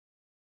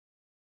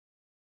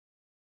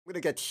I'm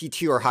gonna get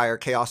T2 or higher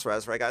Chaos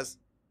Res, right, guys?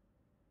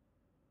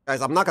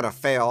 Guys, I'm not gonna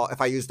fail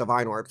if I use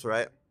Divine Orbs,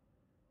 right?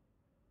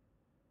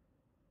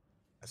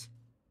 Guys,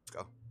 let's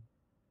go.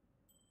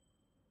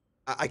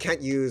 I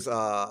can't use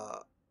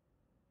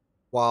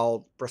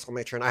Wild Bristle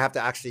Matron. I have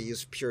to actually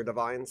use pure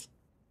Divines.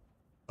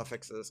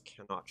 Suffixes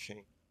cannot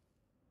change.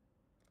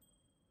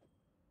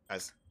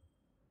 Guys,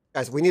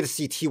 we need to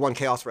see T1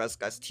 Chaos Res,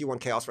 guys. T1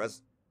 Chaos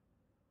Res.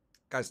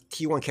 Guys,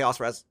 T1 Chaos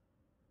Res.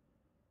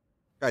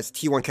 Guys,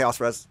 T1 Chaos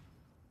Res.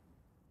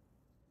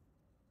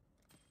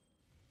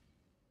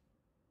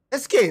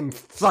 This game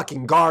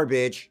fucking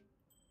garbage.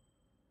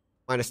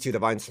 -2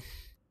 Divines.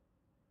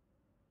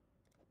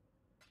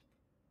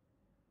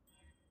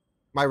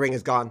 My ring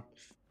is gone.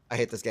 I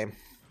hate this game.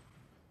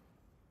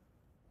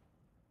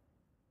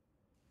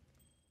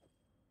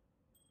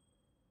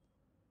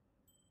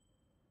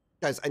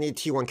 Guys, I need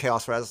T1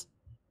 Chaos Res.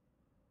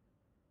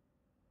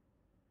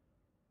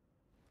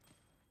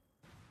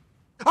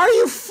 Are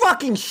you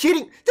fucking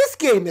shitting? This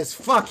game is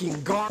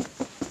fucking garbage.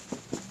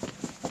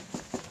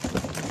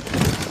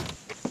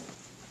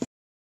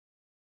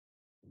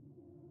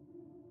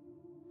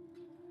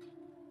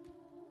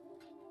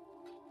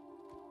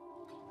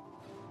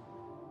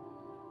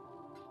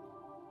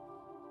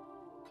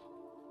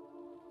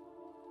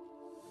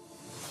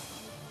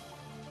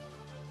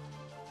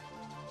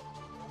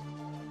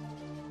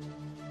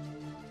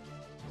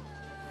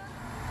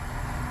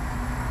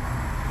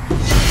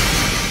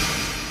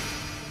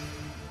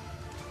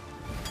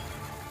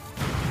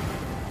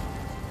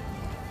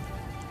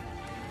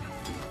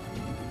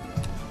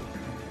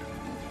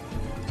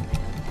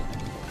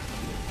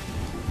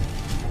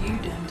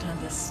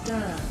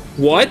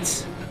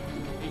 What?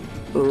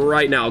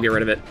 Right now, I'll get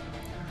rid of it.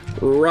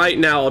 Right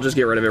now, I'll just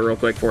get rid of it real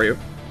quick for you.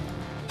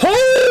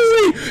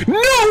 Holy!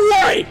 No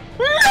way!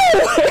 No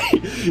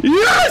way!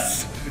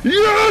 Yes!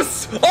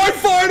 Yes! I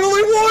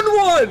finally won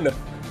one!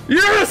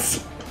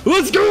 Yes!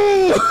 Let's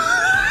go!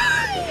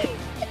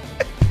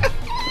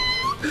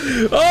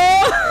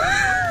 Oh!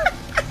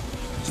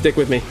 Stick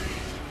with me.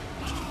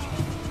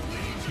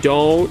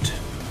 Don't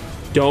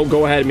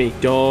go ahead of me.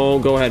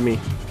 Don't go ahead of me.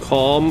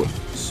 Calm,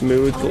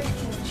 smooth.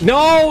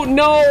 No,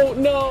 no,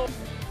 no.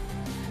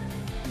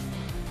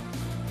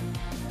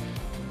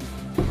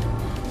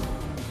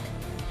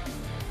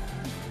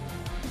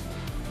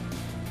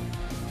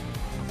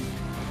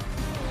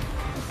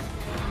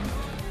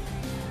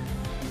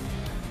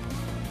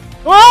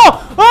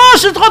 Oh! Oh,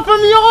 j'ai trop peu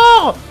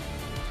mirror!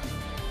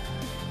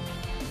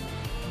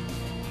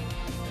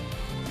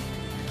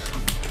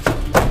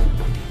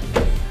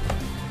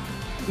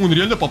 Он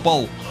реально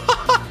попал.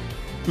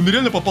 Он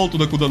реально попал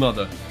туда, куда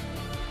надо.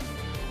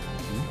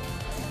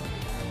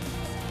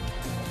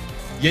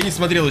 Я не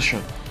смотрел еще.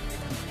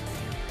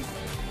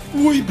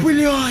 Ой,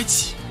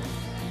 блядь!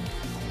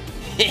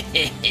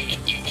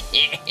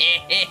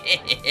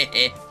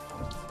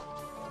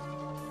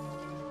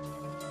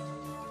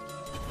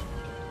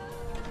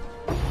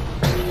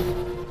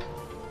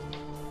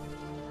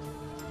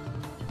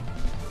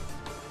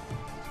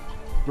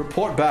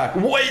 Report back.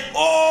 Wait!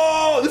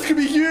 Oh! This could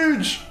be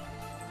huge!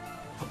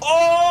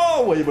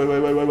 Oh! Wait.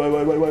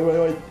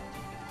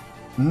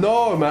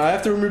 No, man, I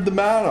have to remove the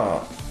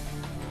mana.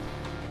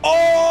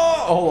 Oh!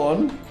 Hold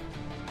on.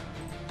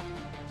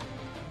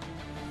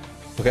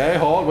 Okay,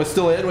 hold on. We're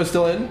still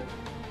in.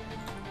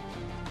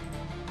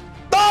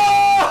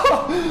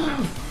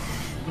 Oh!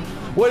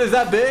 What is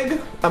that big?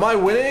 Am I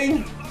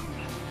winning?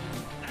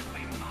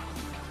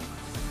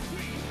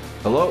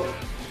 Hello?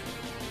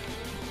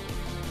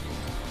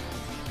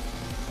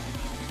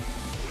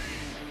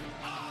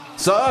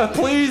 Sir,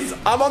 please!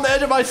 I'm on the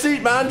edge of my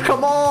seat, man!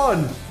 Come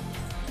on!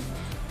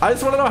 I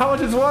just want to know how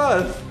much it's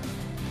worth!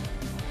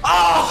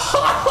 Oh!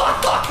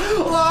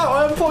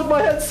 I unplugged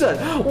my headset!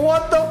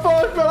 What the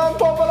fuck, man? I'm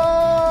popping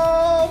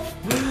off!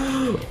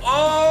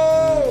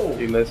 Oh!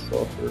 You missed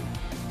offer.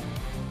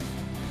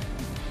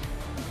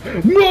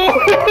 No!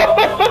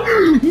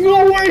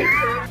 No way!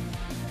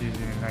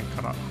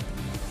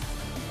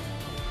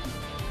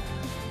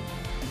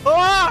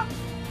 Ah!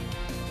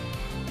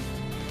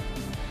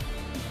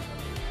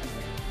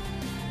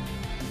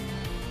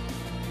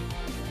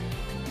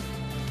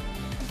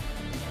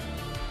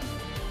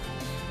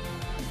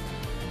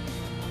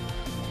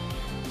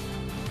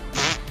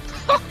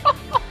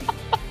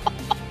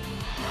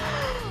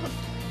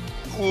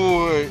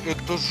 Ой,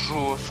 это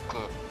жестко.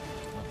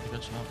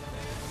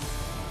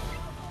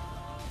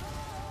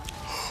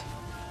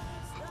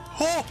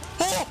 О!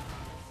 О!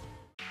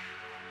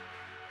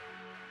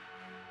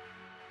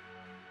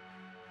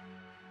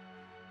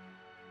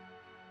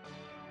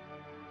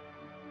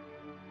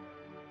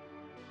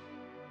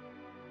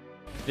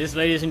 This,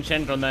 ladies and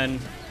gentlemen,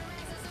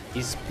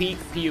 is peak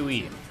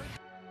POE.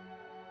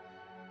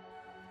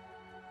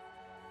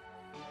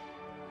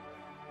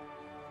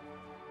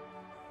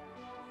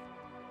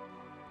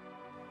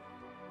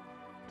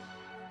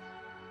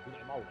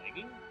 Am I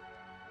lagging?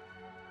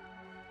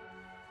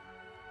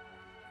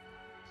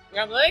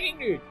 I'm lagging,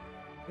 dude.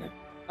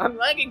 I'm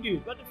lagging,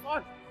 dude. What the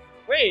fuck?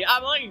 Wait,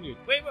 I'm lagging, dude.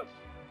 Wait, what?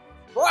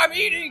 Bro, I'm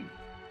eating.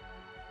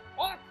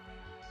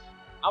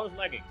 I was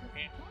lagging.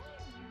 Okay.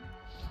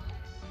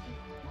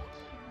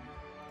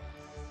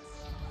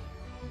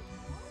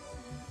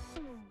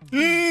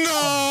 No!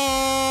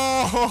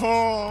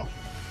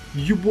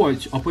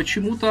 Ебать, а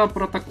почему-то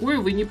про такое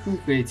вы не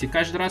пукаете.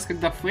 Каждый раз,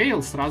 когда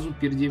фейл, сразу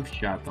перейдем в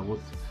чат. А вот...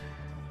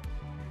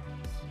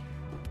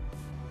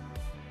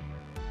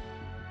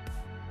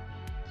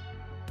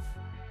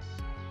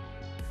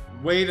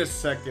 Wait a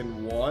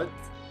second, what?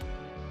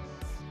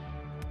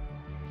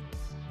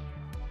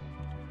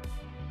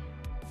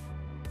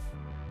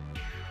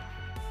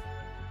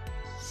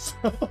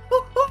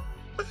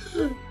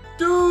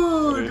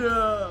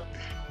 Dude!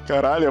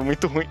 Caralho, é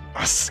muito ruim.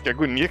 Nossa, que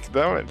agonia que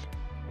dá, velho.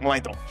 Vamos lá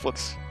então,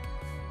 foda-se.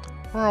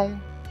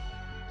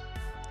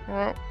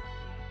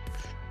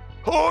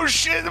 Oh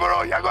shit,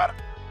 bro, e agora?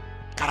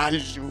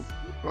 Caralho.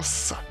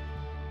 Nossa.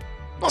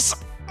 Nossa.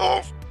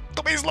 Oh,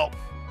 tomei slow.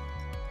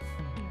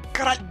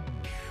 Caralho.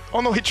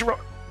 Oh, no hit run.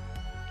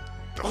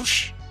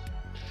 Oxi.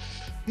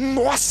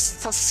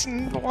 Nossa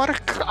senhora,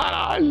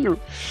 caralho.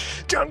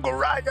 Jungle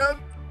Ryan.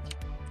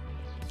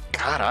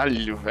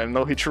 Caralho, velho.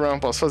 No hit run,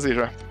 posso fazer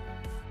já.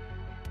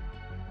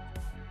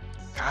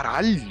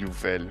 Caralho,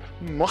 velho.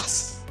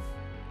 Nossa.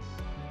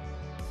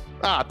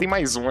 Ah, tem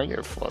mais um aí,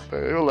 é foda.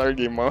 Eu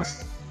larguei mão.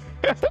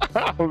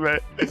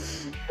 Velho.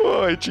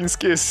 Pô, eu tinha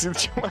esquecido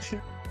demais.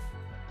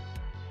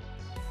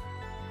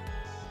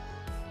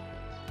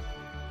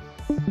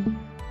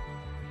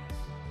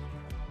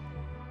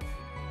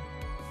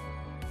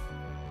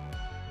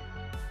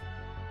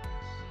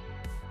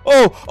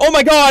 Oh! Oh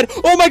my god!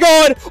 Oh my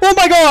god! Oh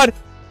my god!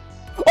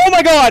 Oh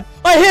my god!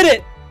 I hit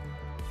it!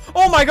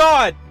 Oh my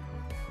god!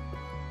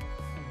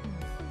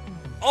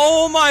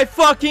 Oh my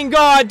fucking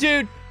god,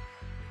 dude!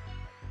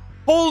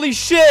 Holy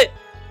shit!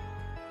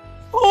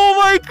 Oh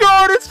my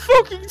god, it's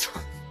fucking...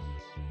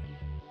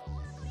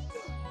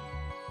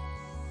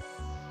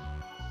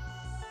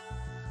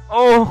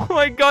 Oh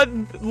my god,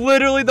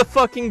 literally the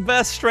fucking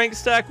best strength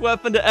stack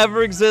weapon to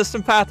ever exist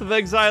in Path of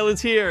Exile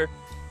is here.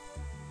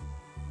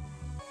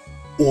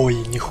 Ой,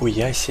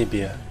 нихуя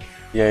себе.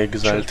 Я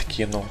Exile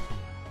кинул.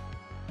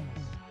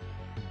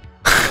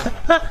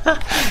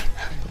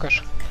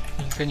 Покажи.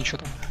 Ничего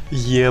там.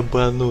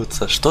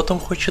 Ебануться. Что там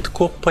хочет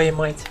коп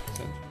поймать?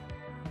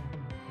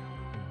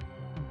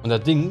 Und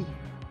das Ding,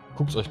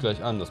 guckt's euch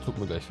gleich an, das tut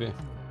mir gleich weh.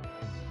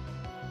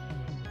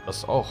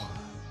 Das auch.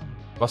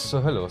 Was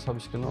zur Hölle, was habe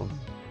ich genommen?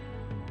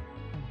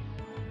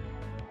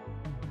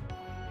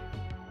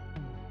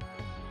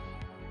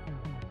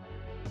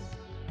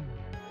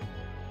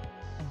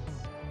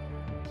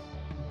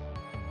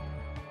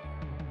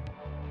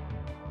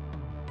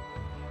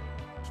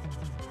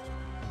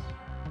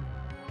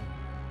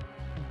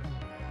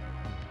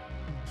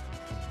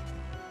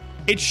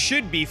 It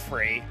should be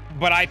free,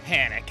 but I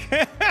panic.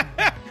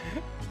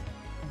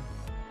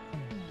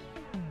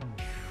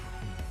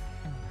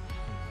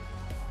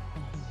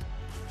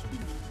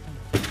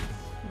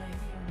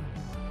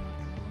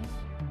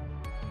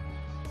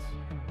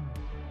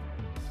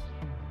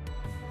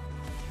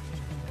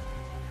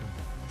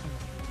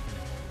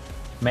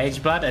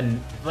 Mage Blood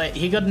and wait,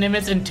 he got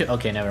Nimitz into.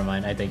 Okay, never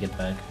mind. I take it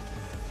back.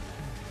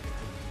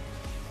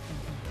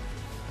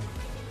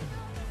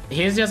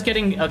 He's just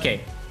getting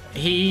okay.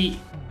 He.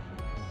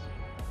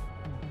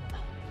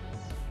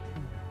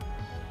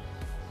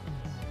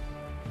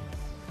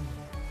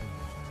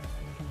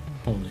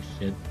 Holy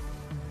shit.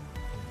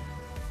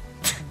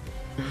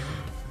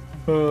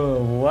 Oh,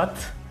 what?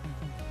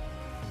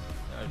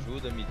 Me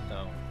ajuda,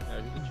 Mitão. Me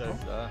ajuda a te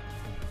ajudar.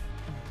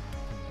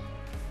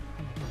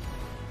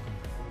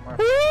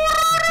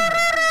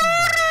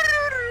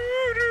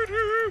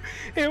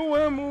 Eu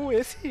amo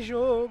esse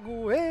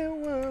jogo,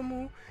 eu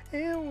amo,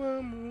 eu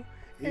amo,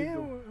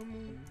 eu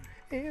amo,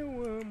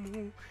 eu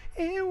amo,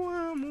 eu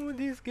amo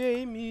this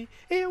game,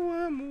 eu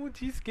amo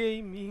this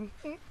game.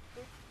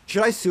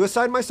 Should I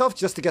suicide myself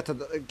just to get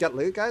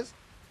loot, guys?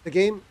 The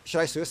game,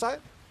 should I suicide?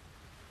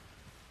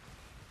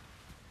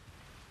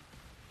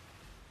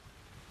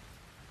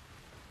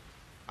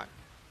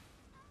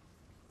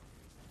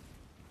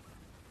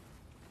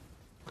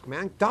 Fuck,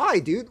 man, die,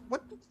 dude.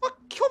 What the fuck?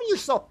 Kill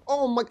yourself.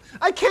 Oh my,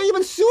 I can't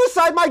even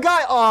suicide my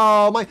guy.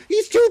 Oh my,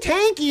 he's too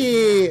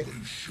tanky.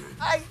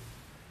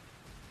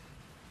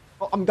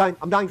 Oh, I'm dying,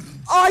 I'm dying.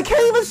 Oh, I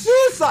can't even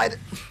suicide.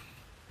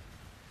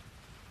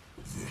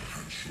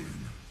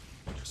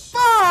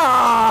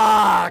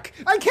 Fuck!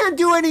 I can't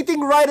do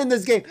anything right in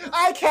this game.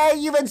 I can't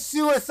even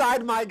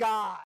suicide my guy.